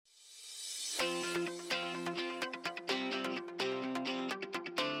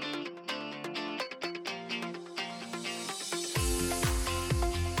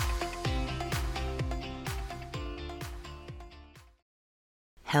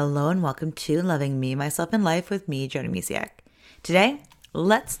Hello and welcome to Loving Me, Myself, and Life with me, Joni Misiak. Today,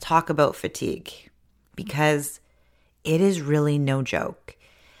 let's talk about fatigue because it is really no joke.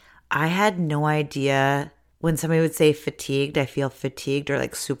 I had no idea when somebody would say fatigued, I feel fatigued or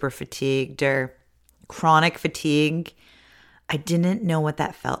like super fatigued or chronic fatigue. I didn't know what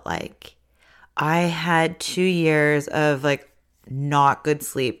that felt like. I had 2 years of like not good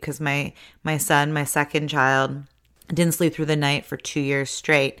sleep because my son, my second child, didn't sleep through the night for 2 years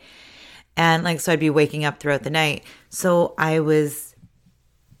straight. And so I'd be waking up throughout the night. So I was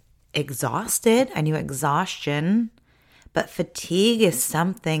exhausted. I knew exhaustion, but fatigue is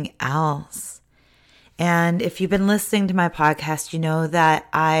something else. And if you've been listening to my podcast, you know that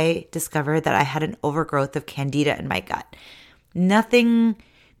I discovered that I had an overgrowth of candida in my gut. Nothing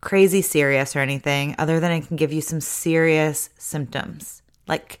crazy serious or anything other than I can give you some serious symptoms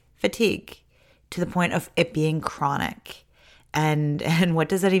like fatigue, to the point of it being chronic. And what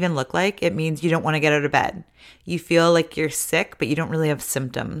does that even look like? It means you don't want to get out of bed. You feel like you're sick, but you don't really have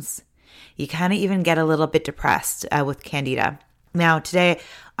symptoms. You kind of even get a little bit depressed with candida. Now, today,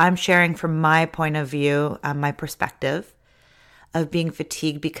 I'm sharing from my point of view, my perspective of being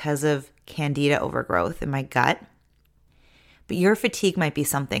fatigued because of candida overgrowth in my gut. But your fatigue might be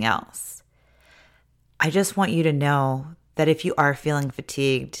something else. I just want you to know that if you are feeling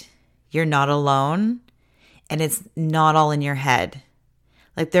fatigued, you're not alone, and it's not all in your head.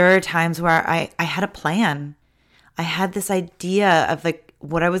 Like there are times where I had a plan. I had this idea of like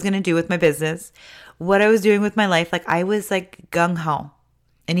what I was going to do with my business, what I was doing with my life. Like I was like gung-ho,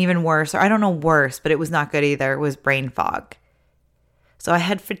 and even worse, or I don't know worse, but it was not good either. It was brain fog. So I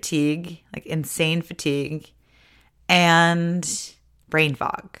had fatigue, like insane fatigue, and brain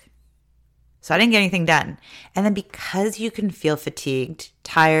fog. So I didn't get anything done. And then because you can feel fatigued,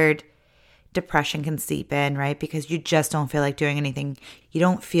 tired, depression can seep in, right? Because you just don't feel like doing anything. You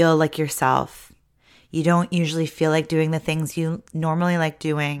don't feel like yourself. You don't usually feel like doing the things you normally like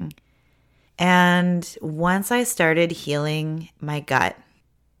doing. And once I started healing my gut,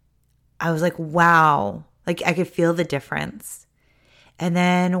 I was like, wow, like I could feel the difference. And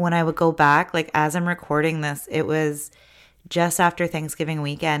then when I would go back, like as I'm recording this, it was just after Thanksgiving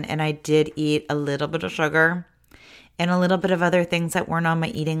weekend, and I did eat a little bit of sugar and a little bit of other things that weren't on my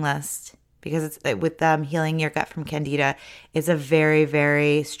eating list. Because it's with healing your gut from candida, it's a very,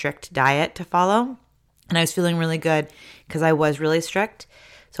 very strict diet to follow. And I was feeling really good because I was really strict.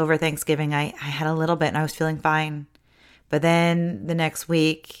 So over Thanksgiving, I had a little bit and I was feeling fine. But then the next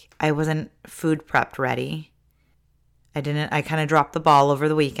week, I wasn't food prepped ready. I kind of dropped the ball over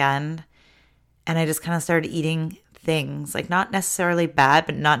the weekend. And I just kind of started eating things, like not necessarily bad,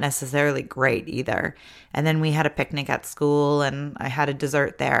 but not necessarily great either. And then we had a picnic at school and I had a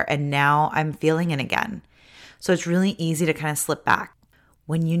dessert there, and now I'm feeling it again. So it's really easy to kind of slip back.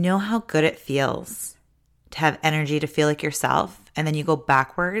 When you know how good it feels to have energy, to feel like yourself, and then you go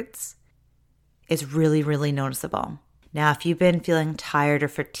backwards, it's really, really noticeable. Now, if you've been feeling tired or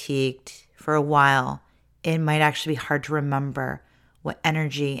fatigued for a while, it might actually be hard to remember what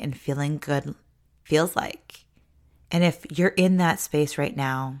energy and feeling good feels like. And if you're in that space right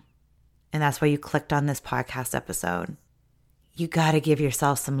now, and that's why you clicked on this podcast episode, you got to give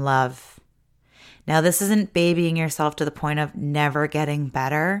yourself some love. Now, this isn't babying yourself to the point of never getting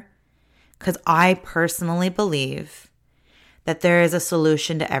better, because I personally believe that there is a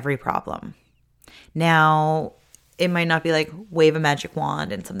solution to every problem. Now, it might not be like wave a magic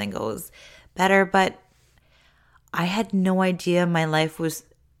wand and something goes better, but I had no idea my life was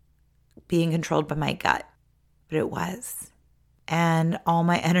being controlled by my gut. But it was. And all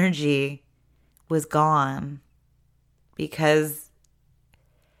my energy was gone because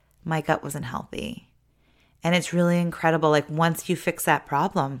my gut wasn't healthy. And it's really incredible. Like once you fix that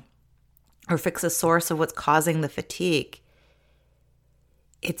problem or fix a source of what's causing the fatigue,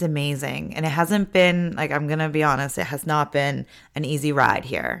 it's amazing. And it hasn't been, like, I'm going to be honest, it has not been an easy ride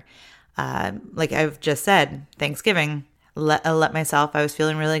here. Like I've just said, Thanksgiving, I let myself, I was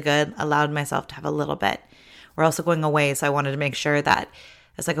feeling really good, allowed myself to have a little bit. We're also going away, so I wanted to make sure that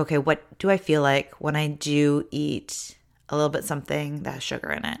it's like, okay, what do I feel like when I do eat a little bit something that has sugar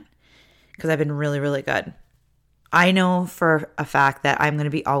in it? Because I've been really, really good. I know for a fact that I'm going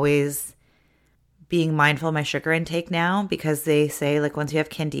to be always being mindful of my sugar intake now, because they say like once you have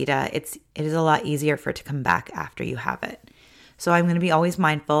candida, it is a lot easier for it to come back after you have it. So I'm going to be always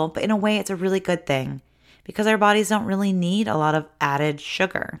mindful, but in a way, it's a really good thing because our bodies don't really need a lot of added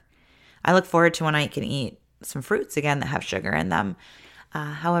sugar. I look forward to when I can eat some fruits again that have sugar in them.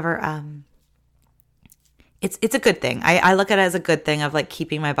 However, it's a good thing. I look at it as a good thing of like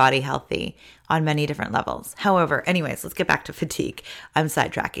keeping my body healthy on many different levels. However, anyways, let's get back to fatigue. I'm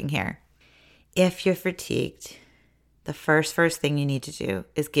sidetracking here. If you're fatigued, the first thing you need to do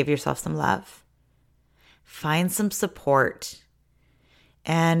is give yourself some love. Find some support.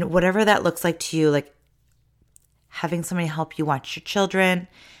 And whatever that looks like to you, like having somebody help you watch your children,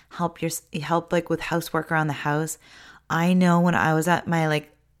 help like with housework around the house. I know when I was at my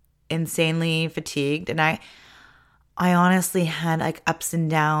like insanely fatigued, and I honestly had like ups and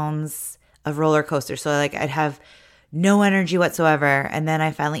downs of roller coasters. So like I'd have no energy whatsoever, and then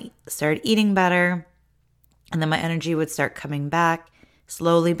I finally started eating better, and then my energy would start coming back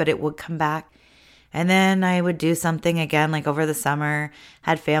slowly, but it would come back. And then I would do something again, like over the summer,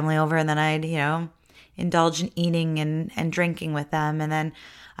 had family over, and then I'd, indulge in eating and drinking with them. And then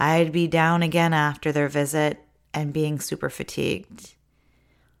I'd be down again after their visit and being super fatigued.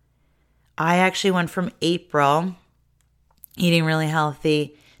 I actually went from April eating really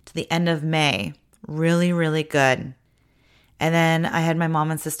healthy to the end of May, really, really good. And then I had my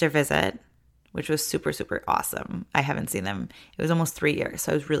mom and sister visit, which was super, super awesome. I haven't seen them. It was almost 3 years,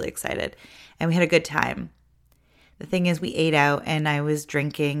 so I was really excited. And we had a good time. The thing is, we ate out and I was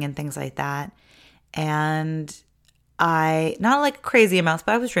drinking and things like that. And not like crazy amounts,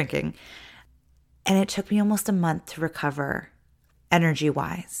 but I was drinking. And it took me almost a month to recover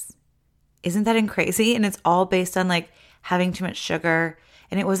energy-wise. Isn't that crazy? And it's all based on like having too much sugar.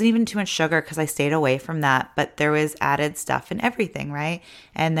 And it wasn't even too much sugar because I stayed away from that, but there was added stuff in everything, right?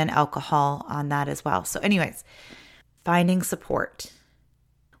 And then alcohol on that as well. So anyways, finding support.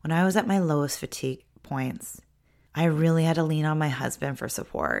 When I was at my lowest fatigue points, I really had to lean on my husband for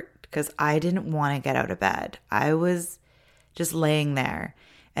support because I didn't want to get out of bed. I was just laying there.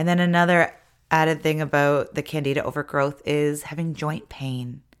 And then another added thing about the candida overgrowth is having joint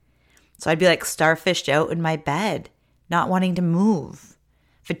pain. So I'd be like starfished out in my bed, not wanting to move,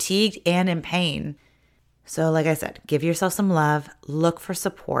 fatigued and in pain. So like I said, give yourself some love, look for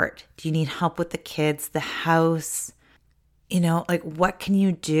support. Do you need help with the kids, the house? Like what can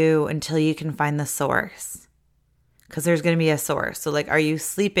you do until you can find the source? Because there's going to be a source. So like, are you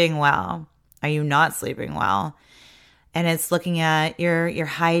sleeping well? Are you not sleeping well? And it's looking at your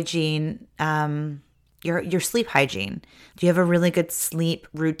hygiene, your sleep hygiene. Do you have a really good sleep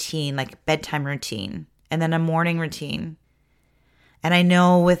routine, like bedtime routine, and then a morning routine? And I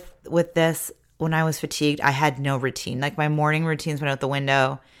know with this, when I was fatigued, I had no routine. Like my morning routines went out the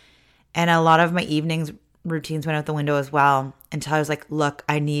window, and a lot of my evenings routines went out the window as well, until I was like, look,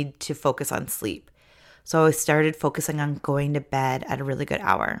 I need to focus on sleep. So I started focusing on going to bed at a really good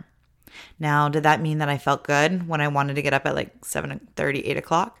hour. Now, did that mean that I felt good when I wanted to get up at like 7:30, 8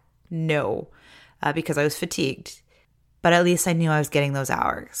 o'clock? No, because I was fatigued. But at least I knew I was getting those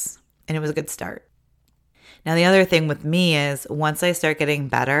hours, and it was a good start. Now, the other thing with me is once I start getting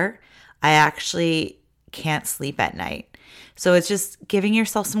better, I actually can't sleep at night. So it's just giving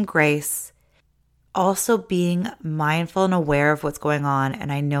yourself some grace, also being mindful and aware of what's going on.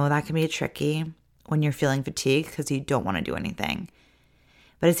 And I know that can be tricky when you're feeling fatigued because you don't want to do anything.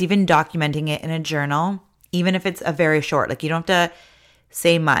 But it's even documenting it in a journal, even if it's a very short, like you don't have to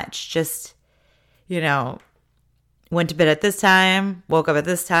say much, just, went to bed at this time, woke up at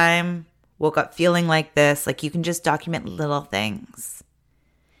this time, woke up feeling like this. Like you can just document little things.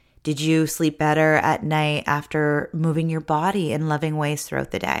 Did you sleep better at night after moving your body in loving ways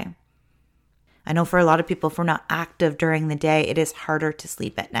throughout the day? I know for a lot of people, if we're not active during the day, it is harder to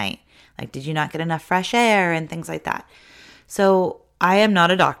sleep at night. Like, did you not get enough fresh air and things like that? So I am not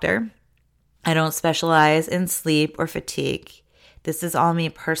a doctor. I don't specialize in sleep or fatigue. This is all me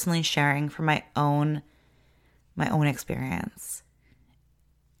personally sharing from my own experience.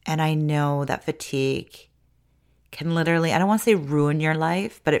 And I know that fatigue can literally, I don't want to say ruin your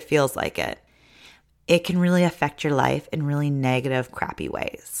life, but it feels like it. It can really affect your life in really negative, crappy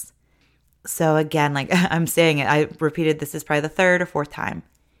ways. So again, like I'm saying it, I repeated this is probably the third or fourth time.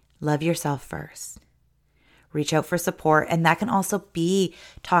 Love yourself first. Reach out for support. And that can also be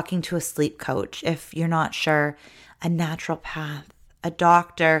talking to a sleep coach if you're not sure, a naturopath, a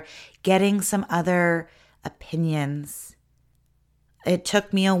doctor, getting some other opinions. It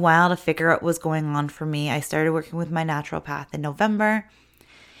took me a while to figure out what was going on for me. I started working with my naturopath in November,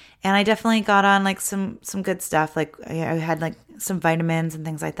 and I definitely got on like some good stuff. Like I had like some vitamins and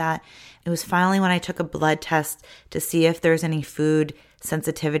things like that. It was finally when I took a blood test to see if there's any food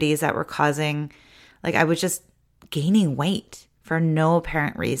sensitivities that were causing, like I was just gaining weight for no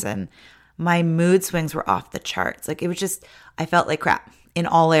apparent reason. My mood swings were off the charts. Like it was just, I felt like crap in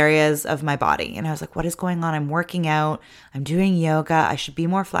all areas of my body. And I was like, what is going on? I'm working out. I'm doing yoga. I should be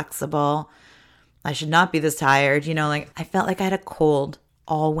more flexible. I should not be this tired. Like I felt like I had a cold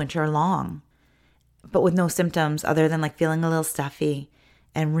all winter long, but with no symptoms other than like feeling a little stuffy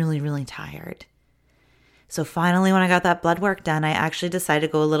and really, really tired. So finally, when I got that blood work done, I actually decided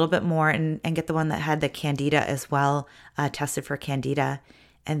to go a little bit more and get the one that had the candida as well, tested for candida.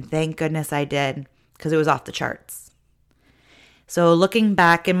 And thank goodness I did, because it was off the charts. So looking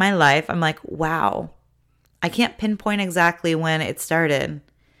back in my life, I'm like, wow, I can't pinpoint exactly when it started,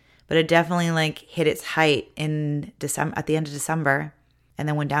 but it definitely like hit its height in December, at the end of December, and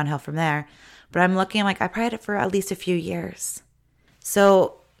then went downhill from there. But I'm like, I probably had it for at least a few years.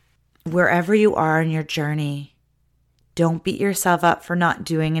 So wherever you are in your journey, don't beat yourself up for not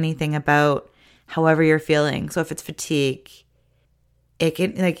doing anything about however you're feeling. So if it's fatigue, it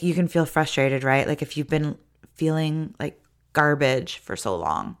can, like, you can feel frustrated, right? Like if you've been feeling like garbage for so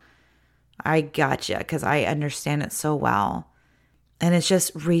long, I gotcha, because I understand it so well. And it's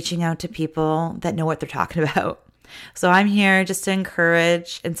just reaching out to people that know what they're talking about. So I'm here just to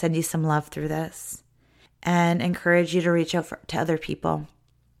encourage and send you some love through this, and encourage you to reach out to other people.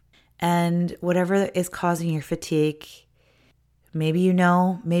 And whatever is causing your fatigue, maybe you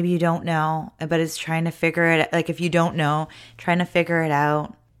know, maybe you don't know, but it's trying to figure it out. Like if you don't know, trying to figure it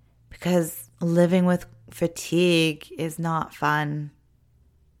out, because living with fatigue is not fun.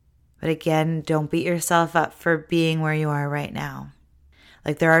 But again, don't beat yourself up for being where you are right now.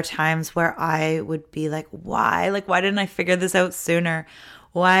 Like there are times where I would be like, why? Like, why didn't I figure this out sooner?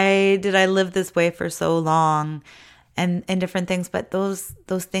 Why did I live this way for so long? And different things, but those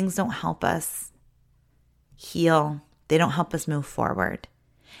things don't help us heal. They don't help us move forward.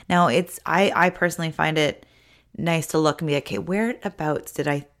 Now I personally find it nice to look and be like, okay, whereabouts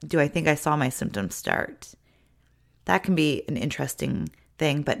do I think I saw my symptoms start? That can be an interesting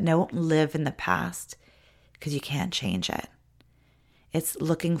thing, but don't live in the past, because you can't change it. It's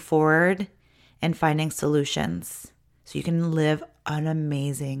looking forward and finding solutions so you can live an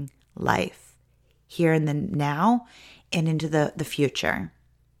amazing life here in the now and into the future.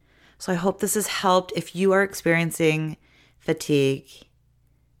 So I hope this has helped. If you are experiencing fatigue,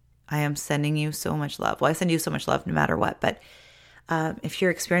 I am sending you so much love. Well, I send you so much love no matter what, but if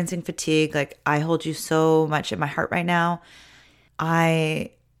you're experiencing fatigue, like I hold you so much in my heart right now.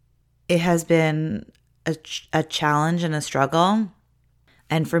 It has been a challenge and a struggle.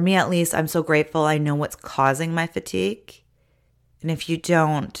 And for me, at least, I'm so grateful I know what's causing my fatigue. And if you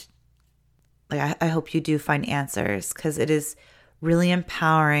don't, like I hope you do find answers, because it is really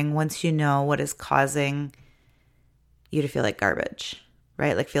empowering once you know what is causing you to feel like garbage,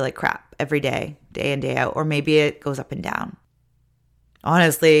 right? Like feel like crap every day, day in, day out, or maybe it goes up and down.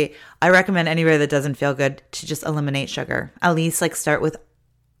 Honestly, I recommend anybody that doesn't feel good to just eliminate sugar. At least like start with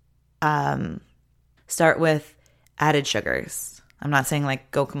added sugars. I'm not saying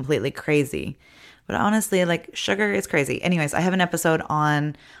like go completely crazy, but honestly, like sugar is crazy. Anyways, I have an episode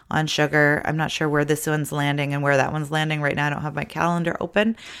on sugar. I'm not sure where this one's landing and where that one's landing right now. I don't have my calendar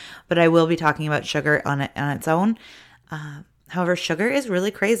open, but I will be talking about sugar on its own. However, sugar is really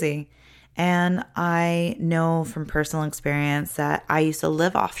crazy. And I know from personal experience that I used to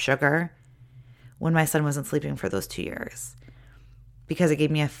live off sugar when my son wasn't sleeping for those 2 years, because it gave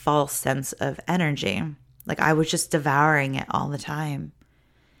me a false sense of energy. Like I was just devouring it all the time.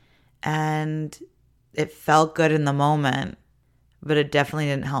 And it felt good in the moment, but it definitely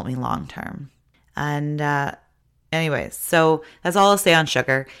didn't help me long term. And anyways, so that's all I'll say on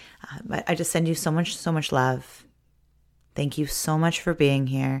sugar. But I just send you so much love. Thank you so much for being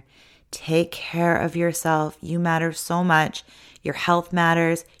here. Take care of yourself. You matter so much. Your health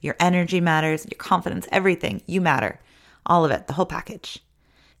matters. Your energy matters. Your confidence, everything. You matter. All of it, the whole package.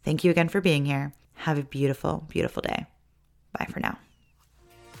 Thank you again for being here. Have a beautiful, beautiful day. Bye for now.